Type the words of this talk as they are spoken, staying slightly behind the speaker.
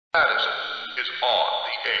Madison is on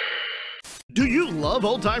the air. Do you love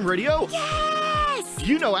old-time radio? Yes! Do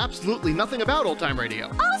you know absolutely nothing about old-time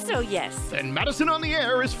radio? Also yes. Then Madison on the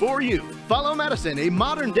Air is for you. Follow Madison, a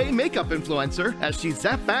modern-day makeup influencer, as she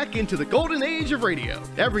zaps back into the golden age of radio.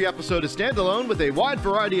 Every episode is standalone with a wide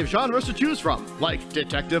variety of genres to choose from, like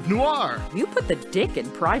Detective Noir. You put the dick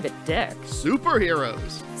in Private Dick.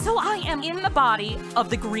 Superheroes. So I am in the body of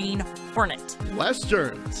the Green Hornet.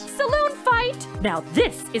 Westerns. Saloon fight. Now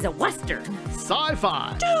this is a Western.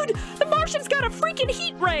 Sci-fi. Dude, the Martian's got a freaking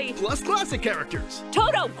heat ray. Plus classic characters.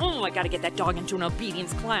 Toto. Oh, I gotta get that dog into an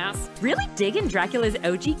obedience class. Really digging Dracula's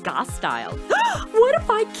OG goth style. What if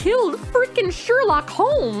I killed freaking Sherlock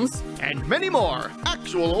Holmes? And many more.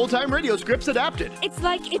 Actual old-time radio scripts adapted. It's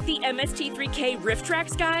like if the MST3K riff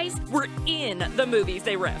tracks guys were in the movies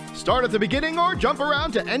they riff. Start at the beginning or jump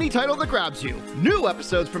around to any title that grabs you. New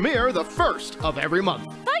episodes premiere the first of every month.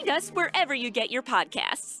 Find us wherever you get your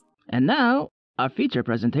podcasts. And now, our feature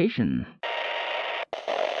presentation.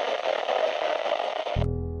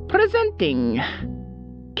 Presenting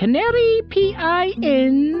Canary P.I.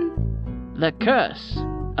 in The Curse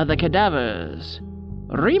of the Cadavers,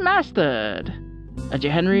 Remastered, a J.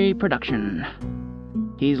 Henry production.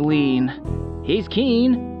 He's lean, he's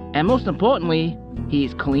keen, and most importantly,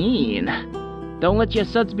 he's clean. Don't let your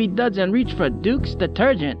suds be duds and reach for Duke's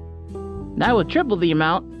detergent. Now with triple the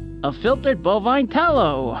amount of filtered bovine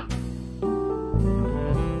tallow.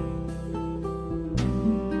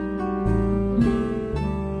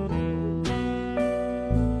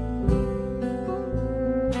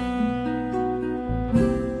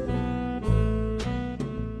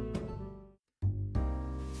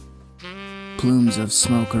 Plumes of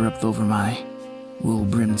smoke are up over my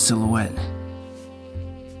wool-brimmed silhouette.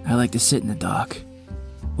 I like to sit in the dark,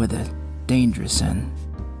 where the dangerous and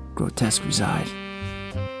grotesque reside.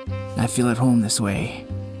 I feel at home this way.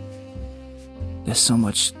 There's so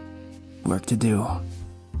much work to do.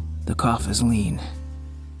 The cough is lean.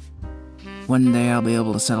 One day I'll be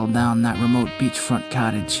able to settle down in that remote beachfront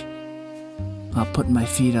cottage. I'll put my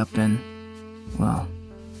feet up and, well,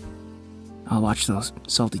 I'll watch those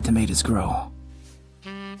salty tomatoes grow.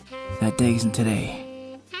 That day isn't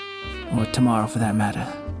today, or tomorrow for that matter.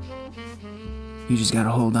 You just gotta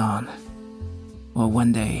hold on, or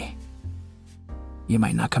one day, you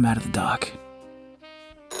might not come out of the dark.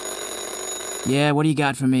 Yeah, what do you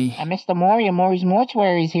got for me? Mr. Morrey of Morrey's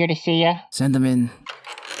Mortuary is here to see ya. Send him in.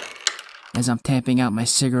 As I'm tamping out my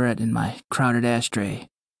cigarette in my crowded ashtray,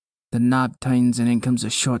 the knob tightens and in comes a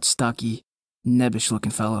short, stocky,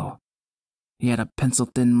 nebbish-looking fellow. He had a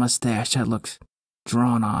pencil-thin mustache that looked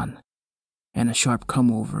drawn on, and a sharp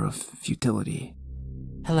come-over of futility.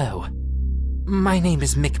 Hello. My name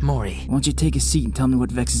is Mick Morrey. Won't you take a seat and tell me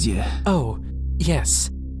what vexes you? Oh,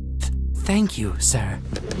 yes. Thank you, sir.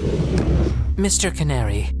 Mr.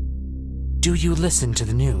 Canary, do you listen to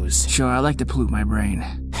the news? Sure, I like to pollute my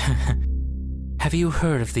brain. Have you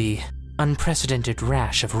heard of the unprecedented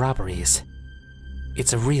rash of robberies?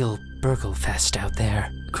 It's a real burgle fest out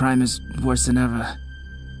there. Crime is worse than ever.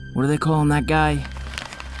 What are they calling that guy?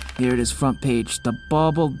 Here it is, front page. The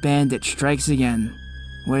baubled bandit strikes again.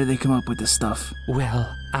 Where do they come up with this stuff?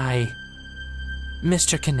 Well,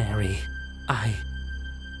 Mr. Canary,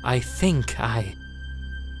 I think I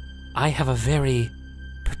have a very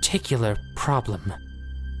particular problem.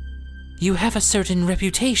 You have a certain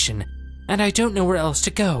reputation, and I don't know where else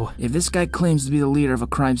to go. If this guy claims to be the leader of a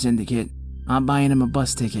crime syndicate, I'm buying him a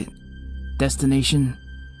bus ticket. Destination,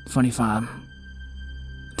 Funny Farm.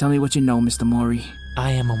 Tell me what you know, Mr. Morrey.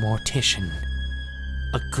 I am a mortician.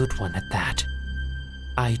 A good one at that.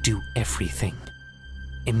 I do everything.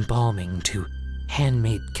 Embalming to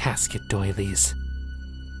handmade casket doilies.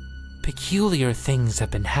 Peculiar things have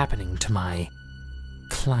been happening to my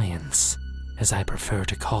clients, as I prefer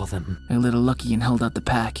to call them. A little lucky and held out the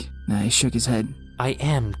pack. He shook his head. I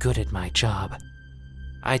am good at my job.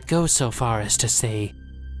 I'd go so far as to say,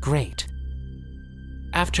 great.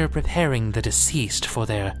 After preparing the deceased for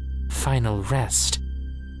their final rest,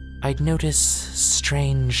 I'd notice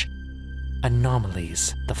strange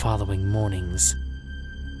anomalies the following mornings.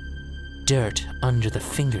 Dirt under the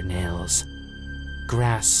fingernails,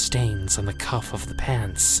 grass stains on the cuff of the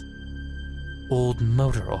pants, old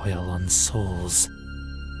motor oil on soles.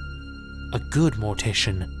 A good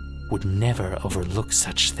mortician would never overlook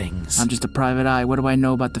such things. I'm just a private eye. What do I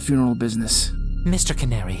know about the funeral business? Mr.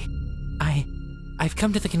 Canary, I've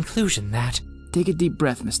come to the conclusion that... Take a deep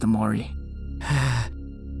breath, Mr. Morrey.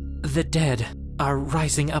 The dead are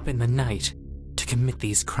rising up in the night to commit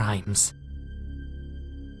these crimes.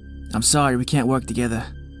 I'm sorry, we can't work together.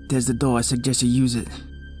 There's the door. I suggest you use it.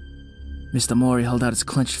 Mr. Morrey held out his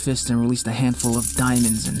clenched fist and released a handful of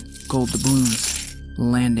diamonds and gold doubloons,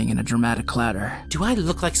 landing in a dramatic clatter. Do I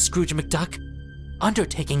look like Scrooge McDuck?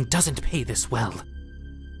 Undertaking doesn't pay this well.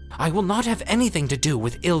 I will not have anything to do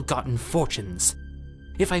with ill-gotten fortunes.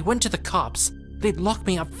 If I went to the cops, they'd lock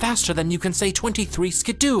me up faster than you can say 23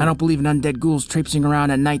 skidoo. I don't believe in undead ghouls traipsing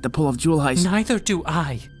around at night to pull off jewel heists. Neither do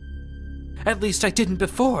I. At least I didn't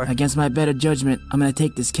before. Against my better judgment, I'm gonna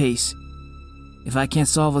take this case. If I can't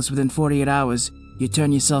solve this within 48 hours, you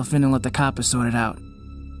turn yourself in and let the coppers sort it out.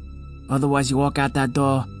 Otherwise, you walk out that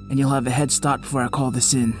door, and you'll have a head start before I call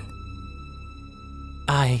this in.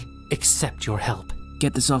 I accept your help.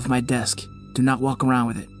 Get this off my desk. Do not walk around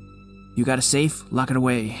with it. You got a safe? Lock it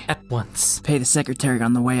away. At once. Pay the secretary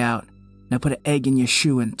on the way out. Now put an egg in your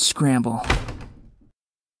shoe and scramble.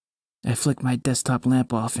 I flick my desktop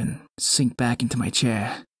lamp off and sink back into my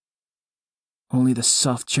chair. Only the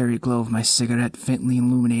soft cherry glow of my cigarette faintly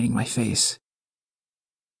illuminating my face.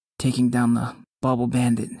 Taking down the bauble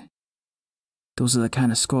bandit. Those are the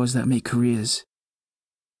kind of scores that make careers.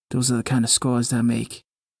 Those are the kind of scores that make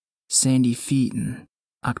sandy feet and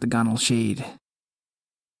octagonal shade.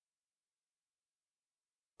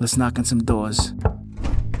 Let's knock on some doors.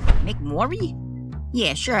 Mick Morrey?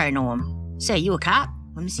 Yeah, sure I know him. Say, you a cop?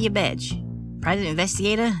 Let me see your badge. Private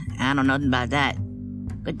investigator? I don't know nothing about that.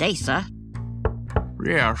 Good day, sir.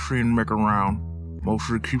 Yeah, I've seen Mick around.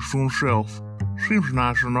 Mostly keeps to himself. Seems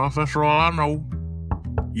nice enough, that's all I know.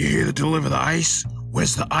 You here to deliver the ice?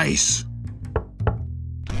 Where's the ice?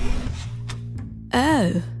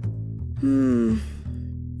 Oh.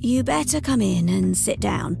 You better come in and sit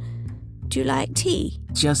down. Do you like tea?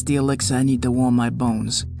 Just the elixir I need to warm my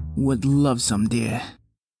bones. Would love some, dear.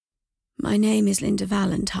 My name is Lynda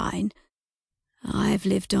Valentine. I've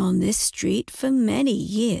lived on this street for many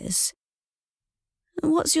years.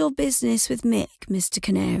 What's your business with Mick, Mr.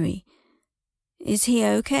 Canary? Is he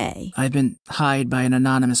okay? I've been hired by an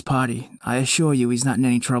anonymous party. I assure you he's not in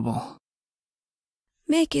any trouble.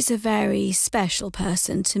 Mick is a very special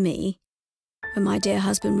person to me. When my dear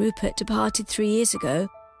husband Rupert departed 3 years ago,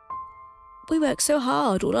 we worked so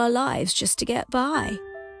hard all our lives just to get by.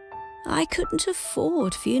 I couldn't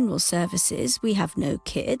afford funeral services. We have no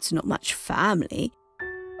kids, not much family.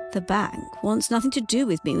 The bank wants nothing to do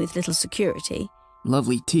with me with little security.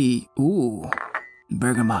 Lovely tea. Ooh.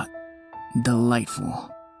 Bergamot. Delightful.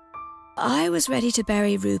 I was ready to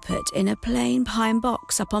bury Rupert in a plain pine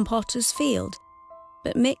box up on Potter's Field,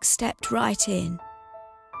 but Mick stepped right in.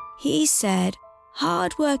 He said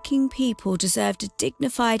hard-working people deserved a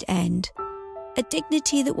dignified end, a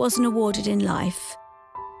dignity that wasn't awarded in life,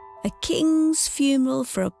 a king's funeral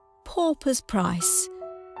for a pauper's price.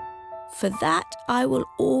 For that, I will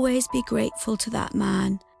always be grateful to that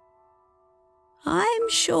man. I'm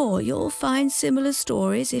sure you'll find similar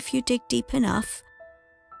stories if you dig deep enough.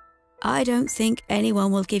 I don't think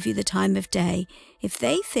anyone will give you the time of day if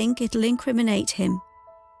they think it'll incriminate him.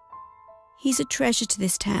 He's a treasure to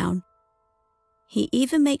this town. He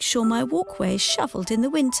even makes sure my walkway is shoveled in the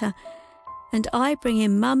winter, and I bring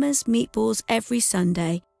him Mama's meatballs every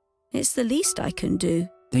Sunday. It's the least I can do.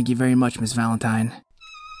 Thank you very much, Miss Valentine.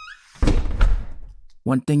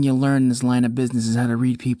 One thing you'll learn in this line of business is how to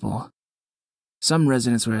read people. Some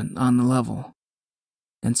residents were on the level,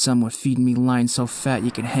 and some were feeding me lines so fat you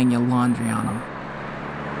could hang your laundry on them.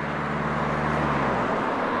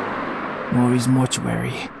 Morrey's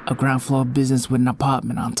Mortuary, a ground floor business with an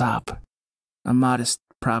apartment on top. A modest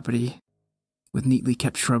property with neatly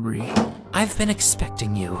kept shrubbery. I've been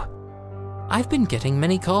expecting you. I've been getting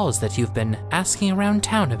many calls that you've been asking around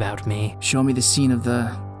town about me. Show me the scene of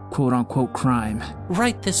the quote-unquote crime.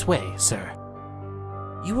 Right this way, sir.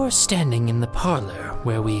 You are standing in the parlor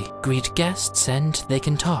where we greet guests and they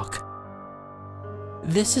can talk.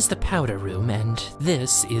 This is the powder room and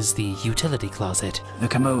this is the utility closet. The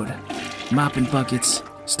commode. Mopping buckets.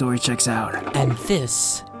 Story checks out. And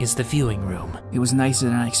this is the viewing room. It was nicer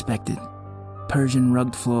than I expected. Persian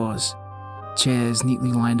rugged floors. Chairs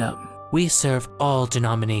neatly lined up. We serve all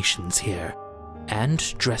denominations here and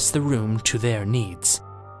dress the room to their needs.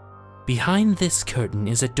 Behind this curtain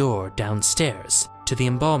is a door downstairs to the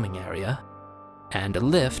embalming area, and a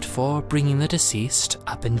lift for bringing the deceased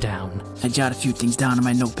up and down. I jot a few things down on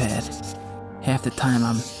my notepad. Half the time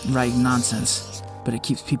I'm writing nonsense, but it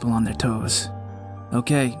keeps people on their toes.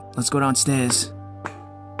 Okay, let's go downstairs.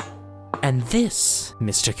 And this,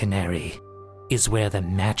 Mr. Canary, is where the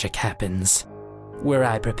magic happens. Where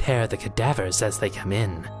I prepare the cadavers as they come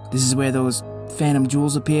in. This is where those phantom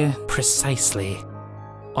jewels appear? Precisely.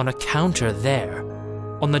 On a counter there.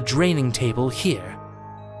 On the draining table here.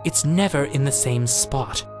 It's never in the same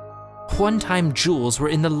spot. one-time jewels were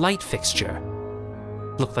in the light fixture.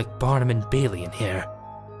 Looked like Barnum and Bailey in here.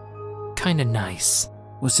 Kinda nice.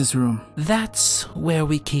 What's this room? That's where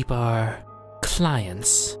we keep our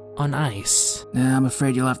clients on ice. Nah, I'm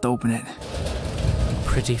afraid you'll have to open it.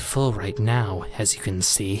 Pretty full right now, as you can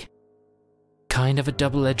see. Kind of a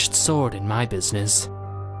double-edged sword in my business.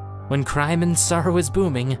 When crime and sorrow is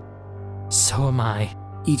booming, so am I.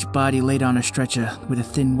 Each body laid on a stretcher with a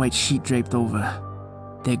thin white sheet draped over.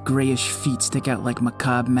 Their grayish feet stick out like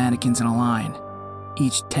macabre mannequins in a line,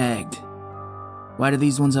 each tagged. Why do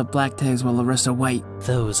these ones have black tags while the rest are white?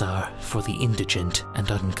 Those are for the indigent and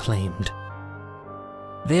unclaimed.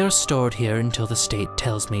 They are stored here until the state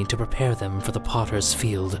tells me to prepare them for the potter's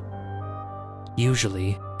field.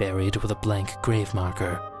 Usually buried with a blank grave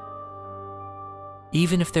marker.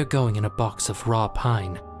 Even if they're going in a box of raw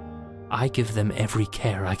pine, I give them every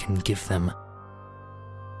care I can give them.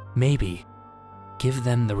 Maybe give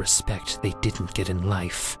them the respect they didn't get in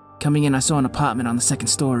life. Coming in, I saw an apartment on the second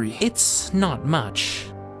story. It's not much,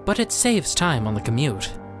 but it saves time on the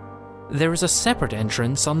commute. There is a separate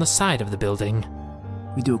entrance on the side of the building.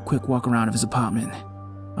 We do a quick walk around of his apartment.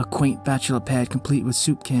 A quaint bachelor pad complete with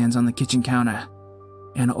soup cans on the kitchen counter,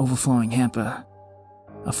 and an overflowing hamper.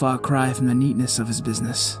 A far cry from the neatness of his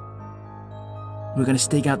business. We're gonna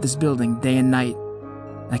stake out this building day and night.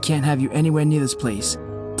 I can't have you anywhere near this place.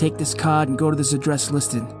 Take this card and go to this address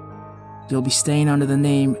listed. You'll be staying under the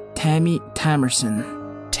name Tammy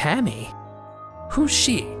Tamerson. Tammy? Who's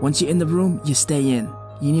she? Once you're in the room, you stay in.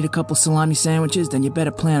 You need a couple salami sandwiches, then you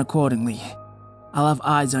better plan accordingly. I'll have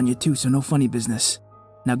eyes on you too, so no funny business.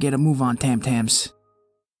 Now get a move on, Tam-Tams.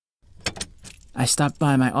 I stopped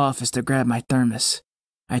by my office to grab my thermos.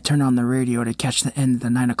 I turn on the radio to catch the end of the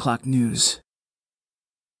 9 o'clock news.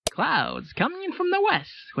 Clouds coming in from the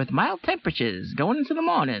west with mild temperatures going into the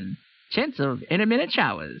morning. Chance of intermittent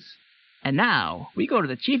showers. And now, we go to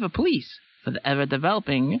the chief of police for the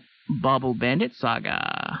ever-developing Bubble Bandit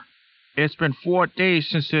saga. It's been 4 days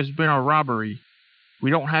since there's been a robbery.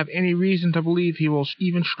 We don't have any reason to believe he will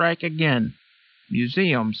even strike again.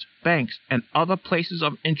 Museums, banks, and other places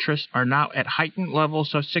of interest are now at heightened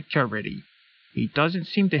levels of security. He doesn't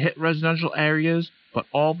seem to hit residential areas, but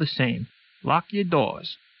all the same, lock your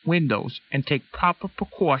doors, windows, and take proper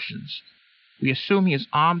precautions. We assume he is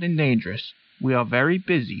armed and dangerous. We are very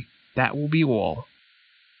busy. That will be all.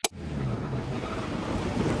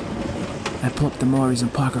 I pull up the Morreys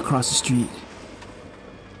and park across the street.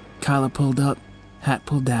 Collar pulled up, hat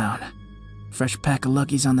pulled down. Fresh pack of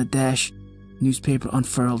Luckies on the dash, newspaper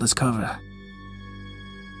unfurled as cover.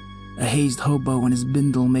 A hazed hobo and his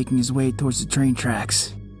bindle making his way towards the train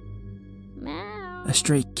tracks. A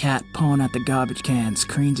stray cat pawing at the garbage cans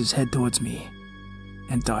cranes his head towards me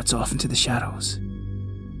and darts off into the shadows.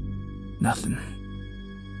 Nothing.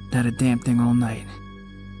 Not a damn thing all night.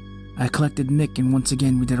 I collected Mick and once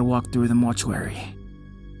again we did a walk through the mortuary.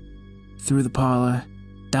 Through the parlor,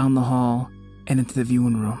 down the hall, and into the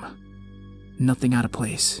viewing room. Nothing out of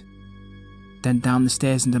place. Then down the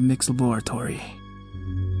stairs into Mick's laboratory.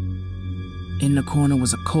 In the corner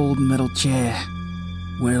was a cold metal chair,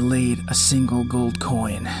 where laid a single gold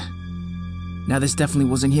coin. Now this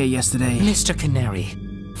definitely wasn't here yesterday. Mr. Canary,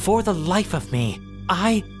 for the life of me,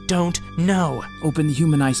 I don't know. Open the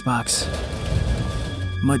human icebox.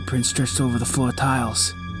 Mud prints stretched over the floor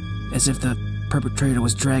tiles, as if the perpetrator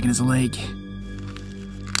was dragging his leg.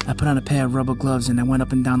 I put on a pair of rubber gloves and I went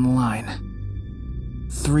up and down the line.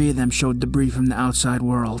 3 of them showed debris from the outside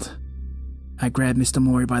world. I grabbed Mr.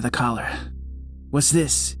 Morrey by the collar. What's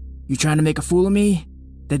this? You trying to make a fool of me?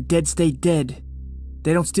 The dead stay dead.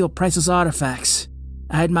 They don't steal priceless artifacts.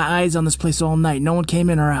 I had my eyes on this place all night. No one came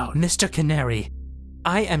in or out. Mr. Canary,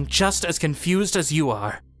 I am just as confused as you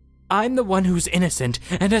are. I'm the one who's innocent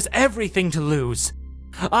and has everything to lose.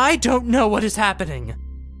 I don't know what is happening.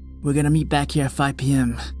 We're gonna meet back here at 5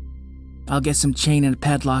 p.m. I'll get some chain and a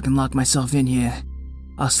padlock and lock myself in here.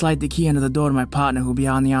 I'll slide the key under the door to my partner who'll be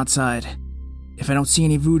on the outside. If I don't see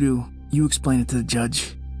any voodoo, you explain it to the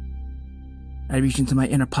judge. I reach into my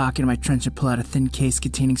inner pocket of my trench and pull out a thin case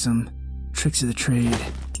containing some tricks of the trade.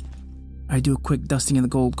 I do a quick dusting of the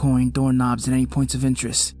gold coin, doorknobs, and any points of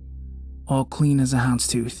interest. All clean as a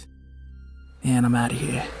houndstooth. And I'm out of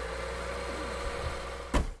here.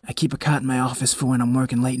 I keep a cot in my office for when I'm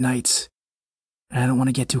working late nights. And I don't want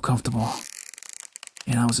to get too comfortable.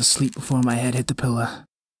 And I was asleep before my head hit the pillow.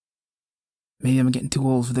 Maybe I'm getting too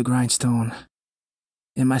old for the grindstone.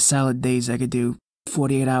 In my salad days, I could do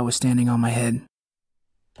 48 hours standing on my head.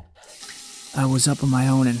 I was up on my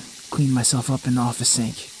own and cleaned myself up in the office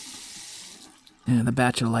sink. And the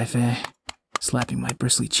bachelor life, Slapping my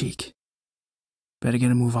bristly cheek. Better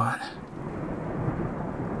get a move on.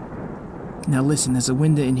 Now listen, there's a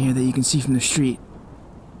window in here that you can see from the street.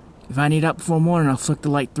 If I need up before morning, I'll flick the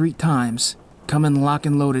light 3 times. Come in lock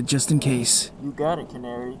and loaded just in case. You got it,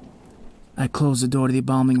 Canary. I closed the door to the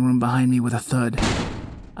embalming room behind me with a thud.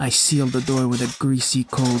 I sealed the door with a greasy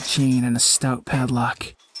cold chain and a stout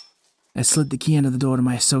padlock. I slid the key under the door to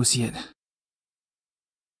my associate.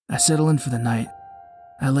 I settle in for the night.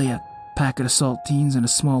 I lay a packet of saltines and a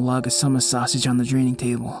small log of summer sausage on the draining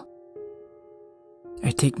table.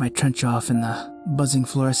 I take my trench off and the buzzing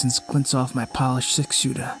fluorescence glints off my polished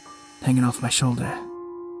 6-shooter, hanging off my shoulder.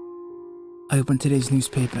 I open today's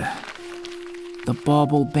newspaper. The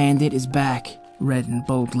Bauble Bandit is back, read in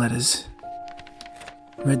bold letters.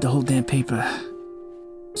 Read the whole damn paper.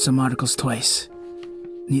 Some articles twice.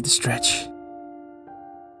 Need to stretch.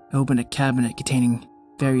 I opened a cabinet containing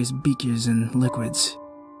various beakers and liquids.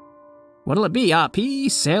 What'll it be,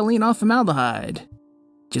 RP? Saline or formaldehyde?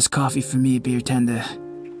 Just coffee for me, beer tender.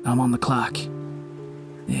 I'm on the clock.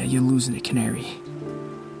 Yeah, you're losing it, Canary.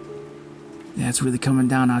 Yeah, it's really coming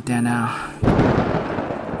down out there now.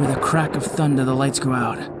 With a crack of thunder, the lights go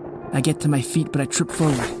out. I get to my feet, but I trip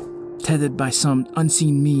forward, tethered by some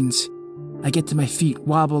unseen means. I get to my feet,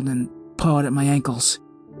 wobbled and pawed at my ankles.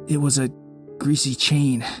 It was a greasy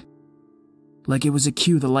chain. Like it was a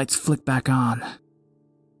cue, the lights flicked back on.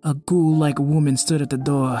 A ghoul-like woman stood at the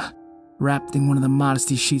door, wrapped in one of the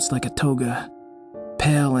modesty sheets like a toga.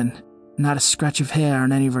 Pale and not a scratch of hair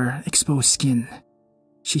on any of her exposed skin.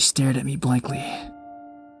 She stared at me blankly.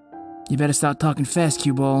 You better start talking fast,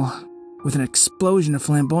 cue ball. With an explosion of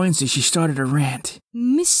flamboyancy, she started a rant.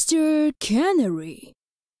 Mr. Canary,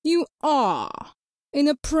 you are in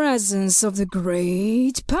the presence of the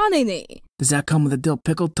great Panini. Does that come with a dill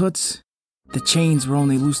pickle, toots? The chains were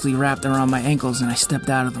only loosely wrapped around my ankles and I stepped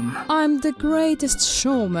out of them. I'm the greatest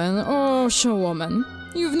showman or showwoman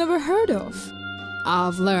you've never heard of.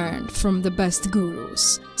 I've learned from the best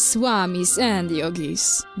gurus, swamis and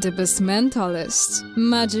yogis, the best mentalists,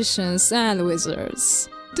 magicians and wizards.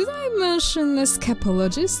 Did I mention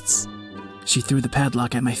escapologists? She threw the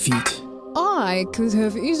padlock at my feet. I could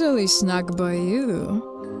have easily snuck by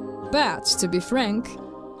you. But, to be frank,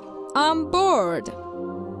 I'm bored.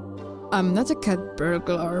 I'm not a cat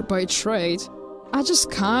burglar by trade. I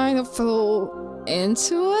just kind of fell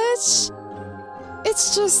into it.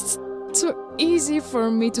 It's just too easy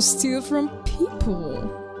for me to steal from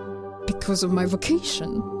people. Because of my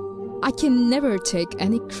vocation, I can never take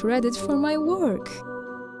any credit for my work.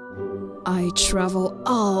 I travel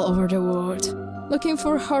all over the world, looking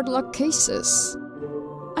for hard luck cases.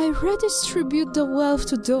 I redistribute the wealth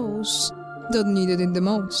to those that need it in the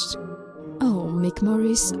most. Oh, Mick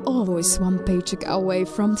Morrey's always one paycheck away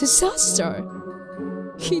from disaster.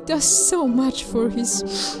 He does so much for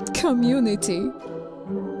his community.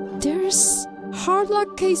 There's hard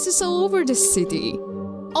luck cases all over the city,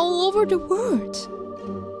 all over the world.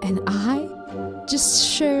 And I just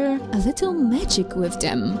share a little magic with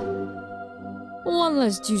them. One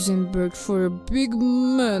less Duesenberg for a big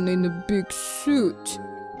man in a big suit.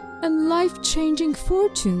 And life-changing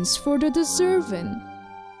fortunes for the deserving.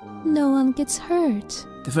 No one gets hurt.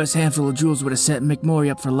 The first handful of jewels would have set Mick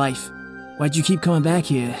Morrey up for life. Why'd you keep coming back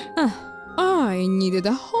here? I needed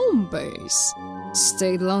a home base.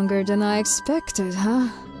 Stayed longer than I expected, huh?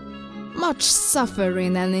 Much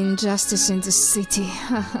suffering and injustice in the city.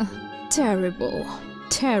 Terrible,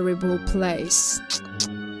 terrible place.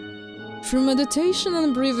 Through meditation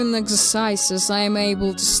and breathing exercises, I am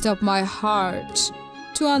able to stop my heart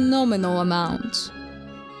to a nominal amount.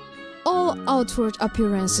 All outward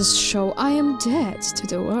appearances show I am dead to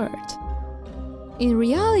the world. In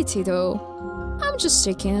reality, though, I'm just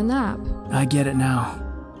taking a nap. I get it now.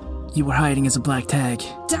 You were hiding as a black tag.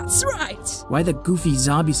 That's right! Why the goofy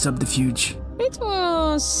zombie subterfuge? It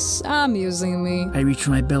was amusing me. I reached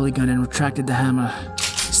for my belly gun and retracted the hammer.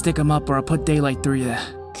 Stick 'em up or I'll put daylight through you.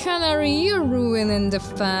 Canary, you're ruining the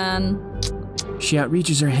fan. She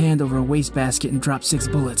outreaches her hand over a wastebasket and drops 6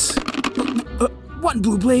 bullets. What in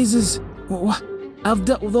blue blazes? What? I've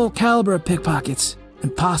dealt with all caliber of pickpockets.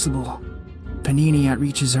 Impossible. Panini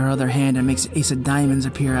outreaches her other hand and makes an ace of diamonds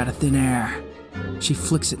appear out of thin air. She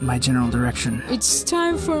flicks it in my general direction. It's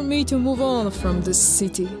time for me to move on from this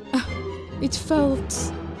city. It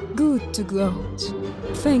felt good to go out.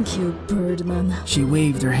 Thank you, Birdman. She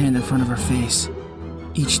waved her hand in front of her face,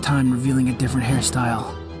 each time revealing a different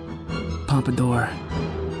hairstyle. Pompadour,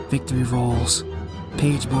 victory rolls,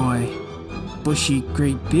 page boy, bushy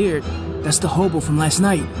great beard. That's the hobo from last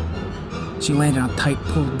night. She landed on tight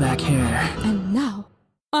pulled back hair. And now,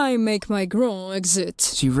 I make my grand exit.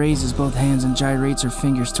 She raises both hands and gyrates her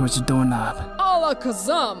fingers towards the doorknob. All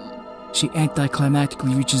Alakazam! She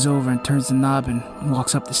anticlimactically reaches over and turns the knob and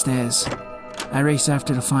walks up the stairs. I race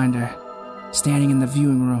after to find her, standing in the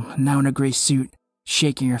viewing room, now in a gray suit,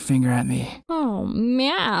 shaking her finger at me. Oh,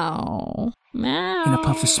 meow. Meow. In a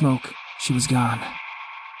puff of smoke, she was gone.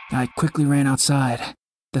 I quickly ran outside.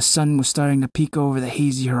 The sun was starting to peek over the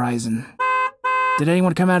hazy horizon. Did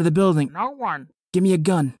anyone come out of the building? No one. Give me a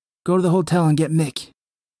gun. Go to the hotel and get Mick.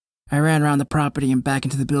 I ran around the property and back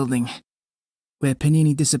into the building. Where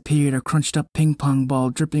Panini disappeared, a crunched-up ping-pong ball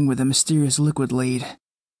dripping with a mysterious liquid laid.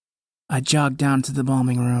 I jogged down to the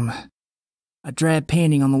bombing room. A drab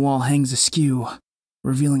painting on the wall hangs askew,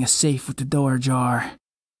 revealing a safe with the door ajar.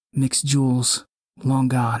 Mick's jewels, long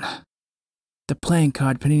gone. The playing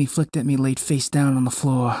card Panini flicked at me laid face down on the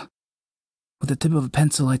floor. With the tip of a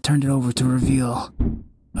pencil, I turned it over to reveal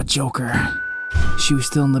a joker. She was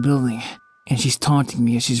still in the building, and she's taunting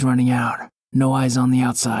me as she's running out. No eyes on the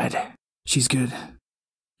outside. She's good.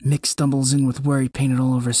 Mick stumbles in with worry painted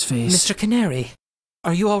all over his face. Mr. Canary,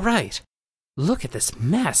 are you all right? Look at this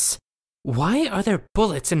mess. Why are there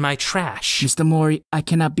bullets in my trash? Mr. Morrey, I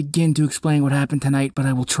cannot begin to explain what happened tonight, but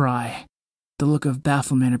I will try. The look of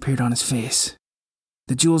bafflement appeared on his face.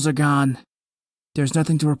 The jewels are gone. There's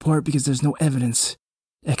nothing to report because there's no evidence,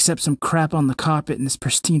 except some crap on the carpet and this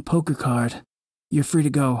pristine poker card. You're free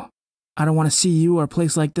to go. I don't want to see you or a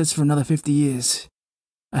place like this for another 50 years.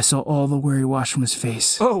 I saw all the worry wash from his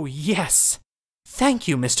face. Oh, yes. Thank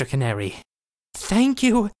you, Mr. Canary. Thank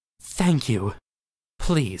you, thank you.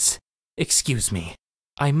 Please, excuse me.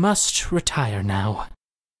 I must retire now.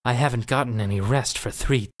 I haven't gotten any rest for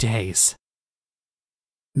 3 days.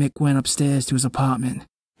 Mick went upstairs to his apartment.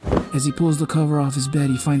 As he pulls the cover off his bed,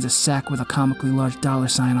 he finds a sack with a comically large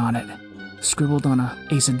 $sign on it, scribbled on a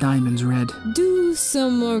ace of diamonds red. Do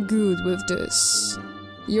some more good with this.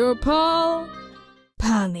 Your pal,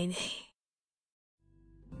 Panini.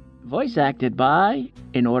 Voice acted by,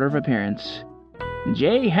 in order of appearance,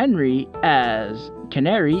 J. Henry as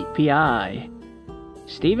Canary P.I,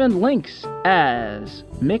 Stephen Lynx as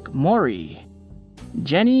Mick Morrey,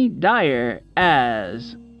 Jennie Dyer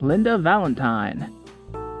as Lynda Valentine,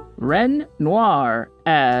 Ren Noir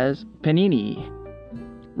as Panini.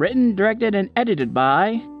 Written, directed, and edited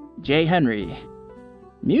by J. Henry.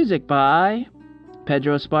 Music by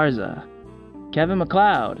Pedro Esparza. Kevin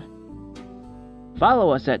MacLeod.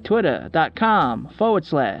 Follow us at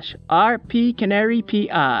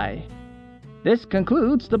twitter.com/RPCanaryPI. This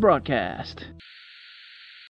concludes the broadcast.